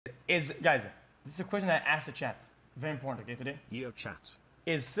Guys, this is a question that I asked the chat. Very important, okay, today. Yo, chat.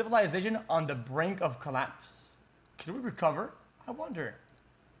 Is civilization on the brink of collapse? Can we recover? I wonder.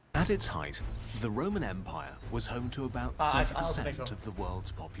 At its height, the Roman Empire was home to about 30% of the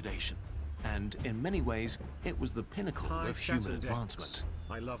world's population. And in many ways, it was the pinnacle of human advancement.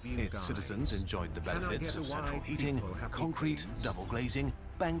 I love you its guys. Citizens enjoyed the benefits of central heating, concrete, double glazing,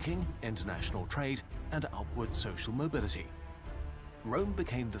 banking, international trade, and upward social mobility. Rome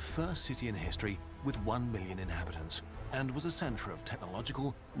became the first city in history with 1 million inhabitants and was a center of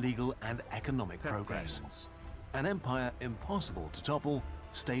technological, legal, and economic progress. An empire impossible to topple,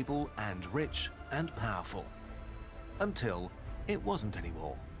 stable and rich and powerful. Until it wasn't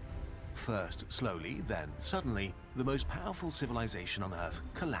anymore. First slowly, then suddenly, the most powerful civilization on Earth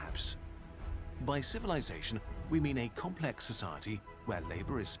collapsed. By civilization, we mean a complex society where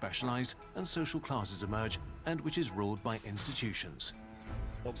labor is specialized and social classes emerge and which is ruled by institutions.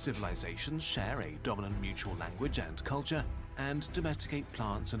 Civilizations share a dominant mutual language and culture and domesticate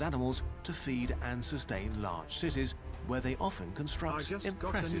plants and animals to feed and sustain large cities where they often construct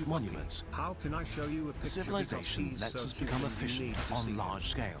impressive monuments. How can I show you a picture? Civilization lets us become efficient on large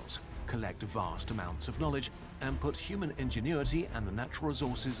scales, collect vast amounts of knowledge, and put human ingenuity and the natural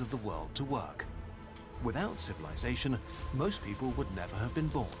resources of the world to work. Without civilization, most people would never have been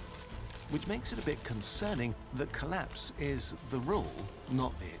born, which makes it a bit concerning that collapse is the rule,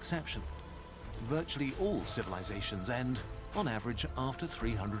 not the exception. Virtually all civilizations end, on average, after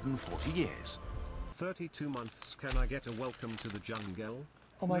 340 years. 32 months, can I get a welcome to the jungle?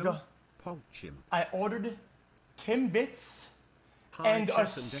 Oh my god. Ponchim. I ordered Timbits and a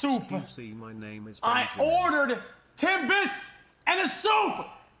soup. XQC, my name is I ordered Timbits and a soup!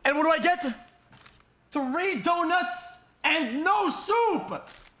 And what do I get? 3 donuts and no soup!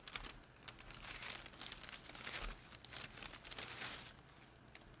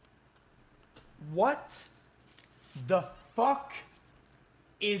 What the fuck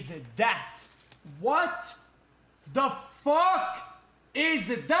is that? What the fuck is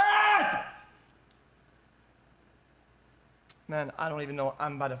that? Man, I don't even know.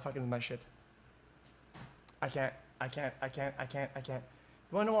 I'm about to fucking lose my shit. I can't. You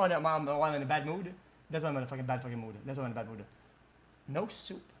wanna know why I'm in a bad mood? That's why I'm in a fucking bad mood. That's why I'm in a bad mood. No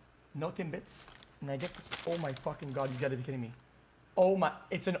soup, no Timbits, and I get this. Oh my fucking god, you gotta be kidding me. Oh my,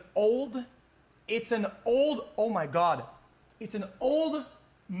 it's an old, oh my god. It's an old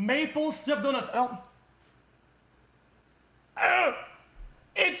maple syrup donut.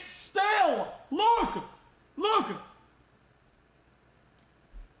 It's stale! Look! Look!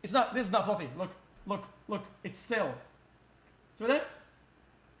 It's not, this is not fluffy. Look, it's stale. See that?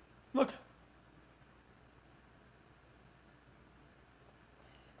 Look.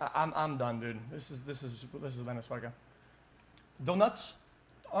 I'm done, dude. This is Linus Farga. Donuts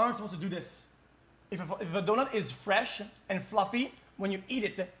aren't supposed to do this. If a donut is fresh and fluffy, when you eat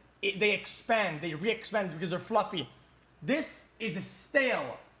it, they expand, they re-expand because they're fluffy. This is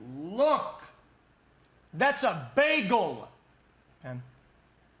stale. Look, that's a bagel. And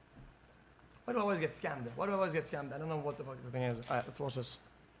why do I always get scammed? Why do I always get scammed? I don't know what the fuck the thing is. All right, let's watch this.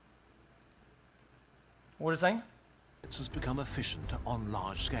 What are you saying? Has become efficient on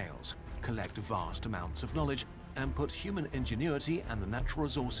large scales, collect vast amounts of knowledge, and put human ingenuity and the natural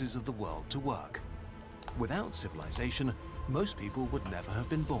resources of the world to work. Without civilization, most people would never have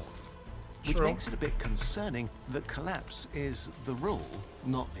been born, which makes it a bit concerning that collapse is the rule,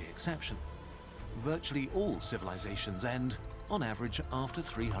 not the exception. Virtually all civilizations end, on average, after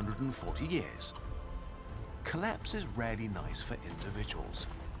 340 years. Collapse is rarely nice for individuals.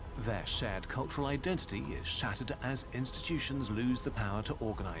 Their shared cultural identity is shattered as institutions lose the power to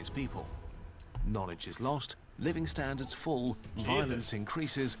organize people. Knowledge is lost, living standards fall, violence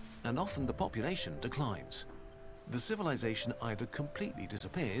increases, and often the population declines. The civilization either completely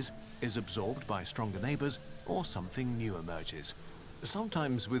disappears, is absorbed by stronger neighbors, or something new emerges,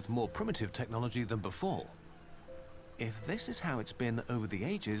 sometimes with more primitive technology than before. If this is how it's been over the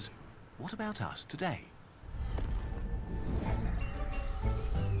ages, what about us today?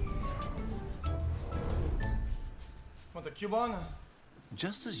 Want the cube on?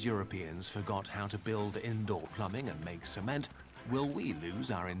 Just as Europeans forgot how to build indoor plumbing and make cement, will we lose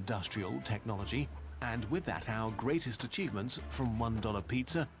our industrial technology, and with that our greatest achievements from $1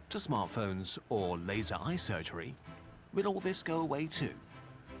 pizza to smartphones or laser eye surgery? Will all this go away too?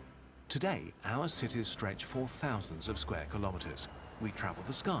 Today, our cities stretch for thousands of square kilometers. We travel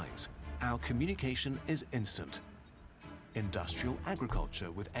the skies. Our communication is instant. Industrial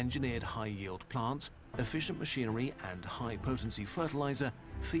agriculture with engineered high-yield plants, efficient machinery and high-potency fertilizer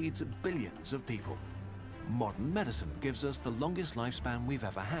feeds billions of people. Modern medicine gives us the longest lifespan we've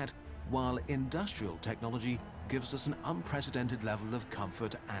ever had, while industrial technology gives us an unprecedented level of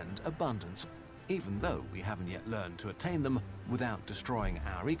comfort and abundance, even though we haven't yet learned to attain them without destroying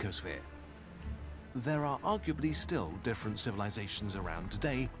our ecosphere. There are arguably still different civilizations around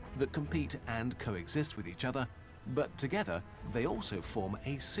today that compete and coexist with each other, but together they also form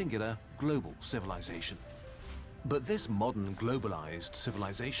a singular global civilization. But this modern globalized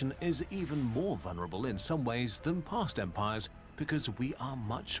civilization is even more vulnerable in some ways than past empires because we are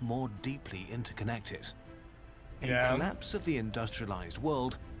much more deeply interconnected. A collapse of the industrialized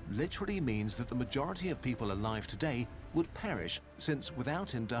world literally means that the majority of people alive today would perish, since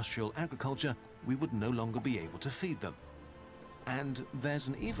without industrial agriculture we would no longer be able to feed them. And there's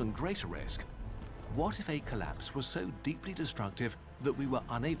an even greater risk. What if a collapse was so deeply destructive that we were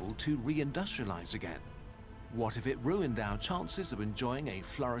unable to re-industrialize again? What if it ruined our chances of enjoying a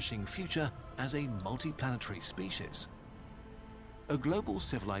flourishing future as a multi-planetary species? A global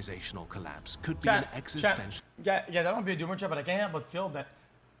civilizational collapse could be an existential... Yeah, that would be a doomer chat, but I can't help but feel that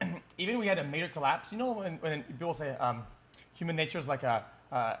even if we had a major collapse, you know when people say human nature is like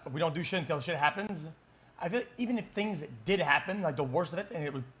we don't do shit until shit happens? I feel like even if things did happen, like the worst of it, and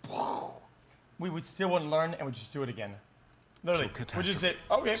it would... we would still wouldn't learn and we'd just do it again. Literally, we just say,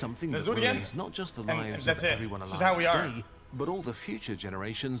 okay, something let's that do it again. ruins not just the lives of everyone alive how we today, but all the future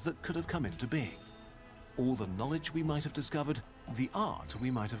generations that could have come into being. All the knowledge we might have discovered, the art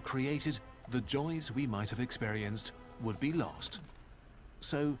we might have created, the joys we might have experienced would be lost.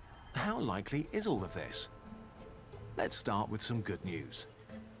 So, how likely is all of this? Let's start with some good news.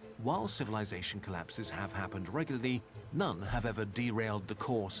 While civilization collapses have happened regularly, none have ever derailed the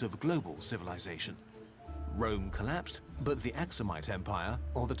course of global civilization. Rome collapsed, but the Aksumite Empire,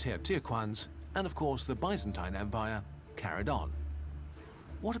 or the Teotihuacans, and of course the Byzantine Empire, carried on.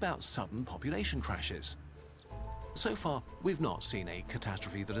 What about sudden population crashes? So far, we've not seen a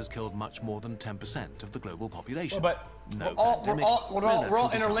catastrophe that has killed much more than 10% of the global population. Well, but no we're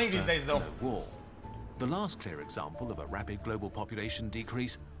all interlinked these days, though. No war. The last clear example of a rapid global population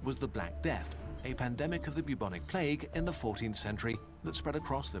decrease was the Black Death, a pandemic of the bubonic plague in the 14th century that spread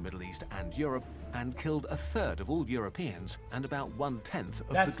across the Middle East and Europe and killed a third of all Europeans and about 1/10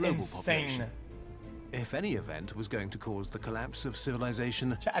 of the global population. If any event was going to cause the collapse of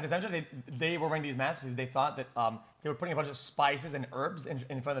civilization... At the time, they were wearing these masks because they thought that they were putting a bunch of spices and herbs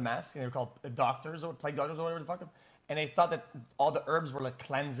in front of the mask, and they were called doctors or plague doctors or whatever the fuck. And they thought that all the herbs were like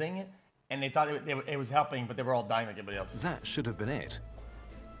cleansing, and they thought it was helping, but they were all dying like everybody else. That should have been it.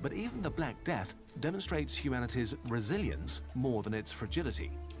 But even the Black Death demonstrates humanity's resilience more than its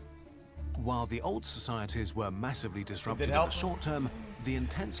fragility. While the old societies were massively disrupted in the short term, the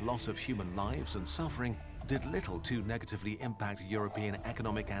intense loss of human lives and suffering did little to negatively impact European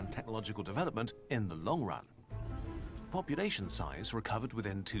economic and technological development in the long run. Population size recovered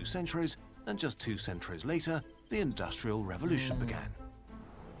within 2 centuries, and just 2 centuries later, the Industrial Revolution began.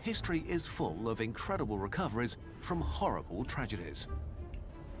 History is full of incredible recoveries from horrible tragedies.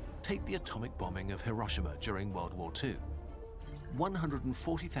 Take the atomic bombing of Hiroshima during World War II.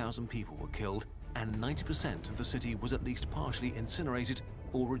 140,000 people were killed, and 90% of the city was at least partially incinerated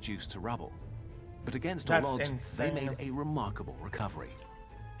or reduced to rubble. But against all odds, they made a remarkable recovery.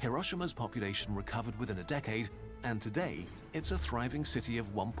 Hiroshima's population recovered within a decade, and today it's a thriving city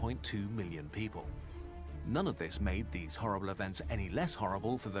of 1.2 million people. None of this made these horrible events any less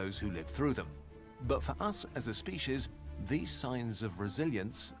horrible for those who lived through them. But for us as a species, these signs of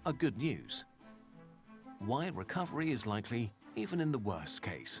resilience are good news. Why recovery is likely even in the worst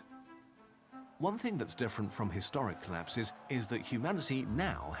case. One thing that's different from historic collapses is that humanity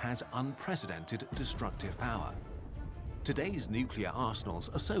now has unprecedented destructive power. Today's nuclear arsenals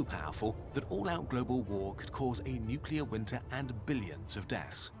are so powerful that all-out global war could cause a nuclear winter and billions of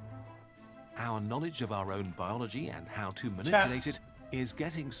deaths. Our knowledge of our own biology and how to manipulate it is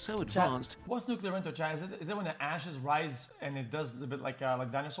getting so advanced. What's nuclear winter, Chad? Is it when the ashes rise and it does a bit like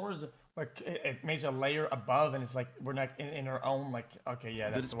dinosaurs? Like it makes a layer above, and it's like we're not in our own, like, okay, yeah,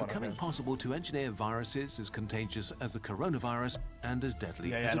 that's the one. That it's becoming possible to engineer viruses as contagious as the coronavirus and as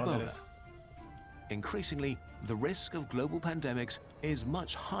deadly as Ebola. Increasingly, the risk of global pandemics is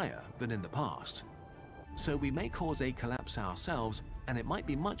much higher than in the past. So we may cause a collapse ourselves, and it might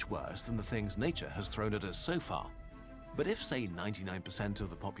be much worse than the things nature has thrown at us so far. But if, say, 99% of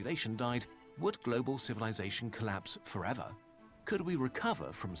the population died, would global civilization collapse forever? Could we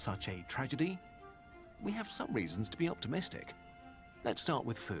recover from such a tragedy? We have some reasons to be optimistic. Let's start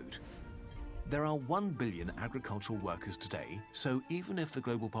with food. There are 1 billion agricultural workers today, so even if the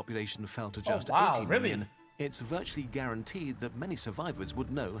global population fell to just 80 million, it's virtually guaranteed that many survivors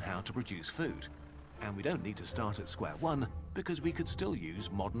would know how to produce food. And we don't need to start at square one because we could still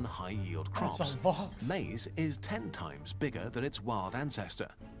use modern high-yield crops. That's a lot. Maize is 10 times bigger than its wild ancestor.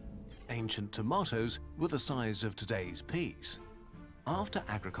 Ancient tomatoes were the size of today's peas. After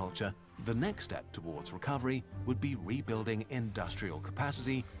agriculture, the next step towards recovery would be rebuilding industrial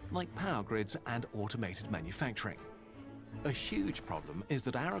capacity like power grids and automated manufacturing. A huge problem is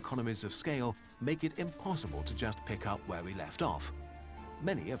that our economies of scale make it impossible to just pick up where we left off.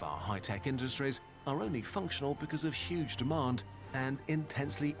 Many of our high-tech industries are only functional because of huge demand and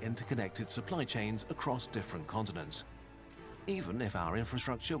intensely interconnected supply chains across different continents. Even if our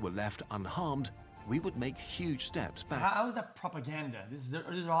infrastructure were left unharmed, we would make huge steps How is that propaganda? These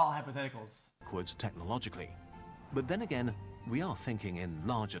are all hypotheticals. backwards technologically. But then again, we are thinking in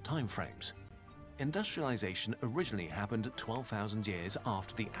larger time frames. Industrialization originally happened 12,000 years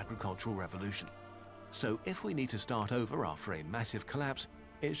after the agricultural revolution. So if we need to start over after a massive collapse,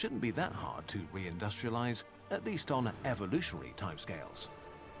 it shouldn't be that hard to reindustrialize, at least on evolutionary timescales.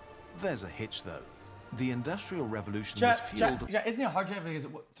 There's a hitch though. The Industrial Revolution was fueled... Isn't it hard, Jeff? Because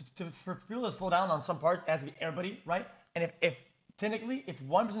for people to slow down on some parts, it has to be everybody, right? And if technically, if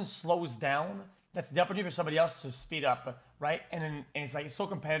one person slows down, that's the opportunity for somebody else to speed up, right? And it's like it's so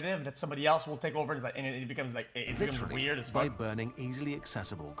competitive that somebody else will take over, and it becomes like it becomes weird as fuck. By burning easily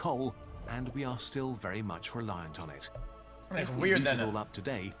accessible coal, and we are still very much reliant on it. If we use it all up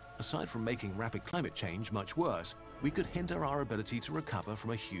today, aside from making rapid climate change much worse, we could hinder our ability to recover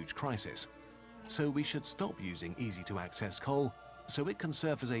from a huge crisis. So we should stop using easy-to-access coal so it can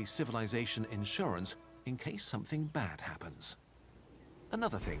serve as a civilization insurance in case something bad happens.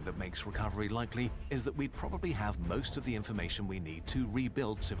 Another thing that makes recovery likely is that we'd probably have most of the information we need to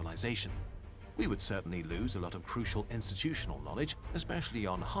rebuild civilization. We would certainly lose a lot of crucial institutional knowledge, especially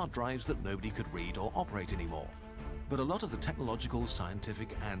on hard drives that nobody could read or operate anymore. But a lot of the technological,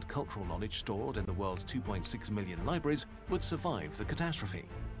 scientific, and cultural knowledge stored in the world's 2.6 million libraries would survive the catastrophe.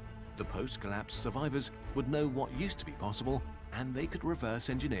 The post-collapse survivors would know what used to be possible, and they could reverse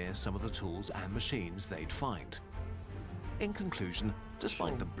engineer some of the tools and machines they'd find. In conclusion,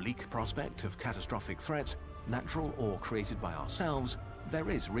 despite the bleak prospect of catastrophic threats, natural or created by ourselves, there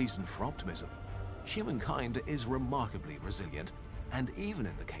is reason for optimism. Humankind is remarkably resilient, and even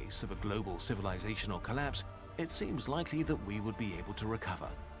in the case of a global civilizational collapse, it seems likely that we would be able to recover,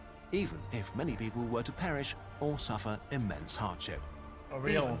 even if many people were to perish or suffer immense hardship.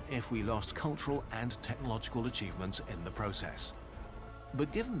 Even if we lost cultural and technological achievements in the process.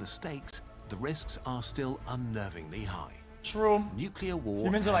 But given the stakes, the risks are still unnervingly high. True. Nuclear war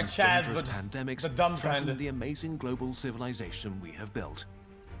Humans are and like Chaz, dangerous but just pandemics the dumb threaten kind. the amazing global civilization we have built.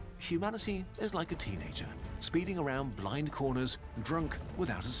 Humanity is like a teenager, speeding around blind corners, drunk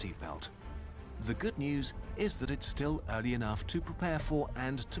without a seatbelt. The good news is that it's still early enough to prepare for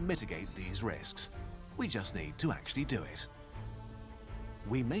and to mitigate these risks. We just need to actually do it.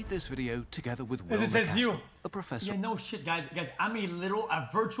 We made this video together with Will McCaskill, a professor. Yeah, no shit, guys. I'm a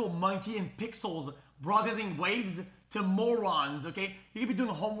virtual monkey in pixels, broadcasting waves to morons, okay? You could be doing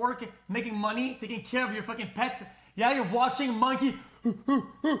homework, making money, taking care of your fucking pets. Yeah, you're watching monkey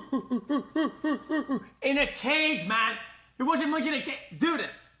in a cage, man. You're watching monkey in a cage. Dude,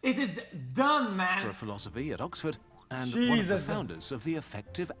 it is dumb, man. For philosophy at Oxford, and one of the founders of the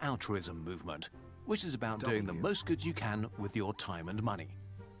effective altruism movement, which is about doing the most good you can with your time and money.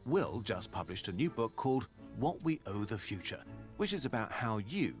 Will just published a new book called What We Owe the Future, which is about how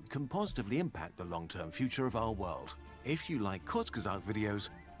you can positively impact the long-term future of our world. If you like Kurzgesagt videos,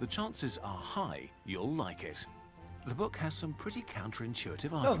 the chances are high you'll like it. The book has some pretty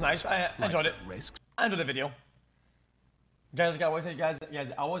counterintuitive arguments. That was nice. I enjoyed it. Risks. I enjoyed the video. Guys, like I always say, guys,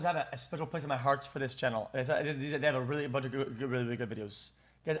 I always have a special place in my heart for this channel. They have a bunch of really good videos.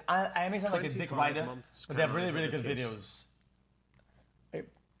 Guys, I may sound like a dick rider, but they have really good videos.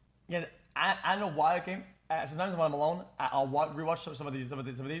 Yeah, I don't know why I came. Sometimes when I'm alone, I'll rewatch some of these.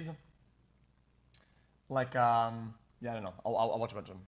 Like, yeah, I don't know. I'll watch a bunch of them.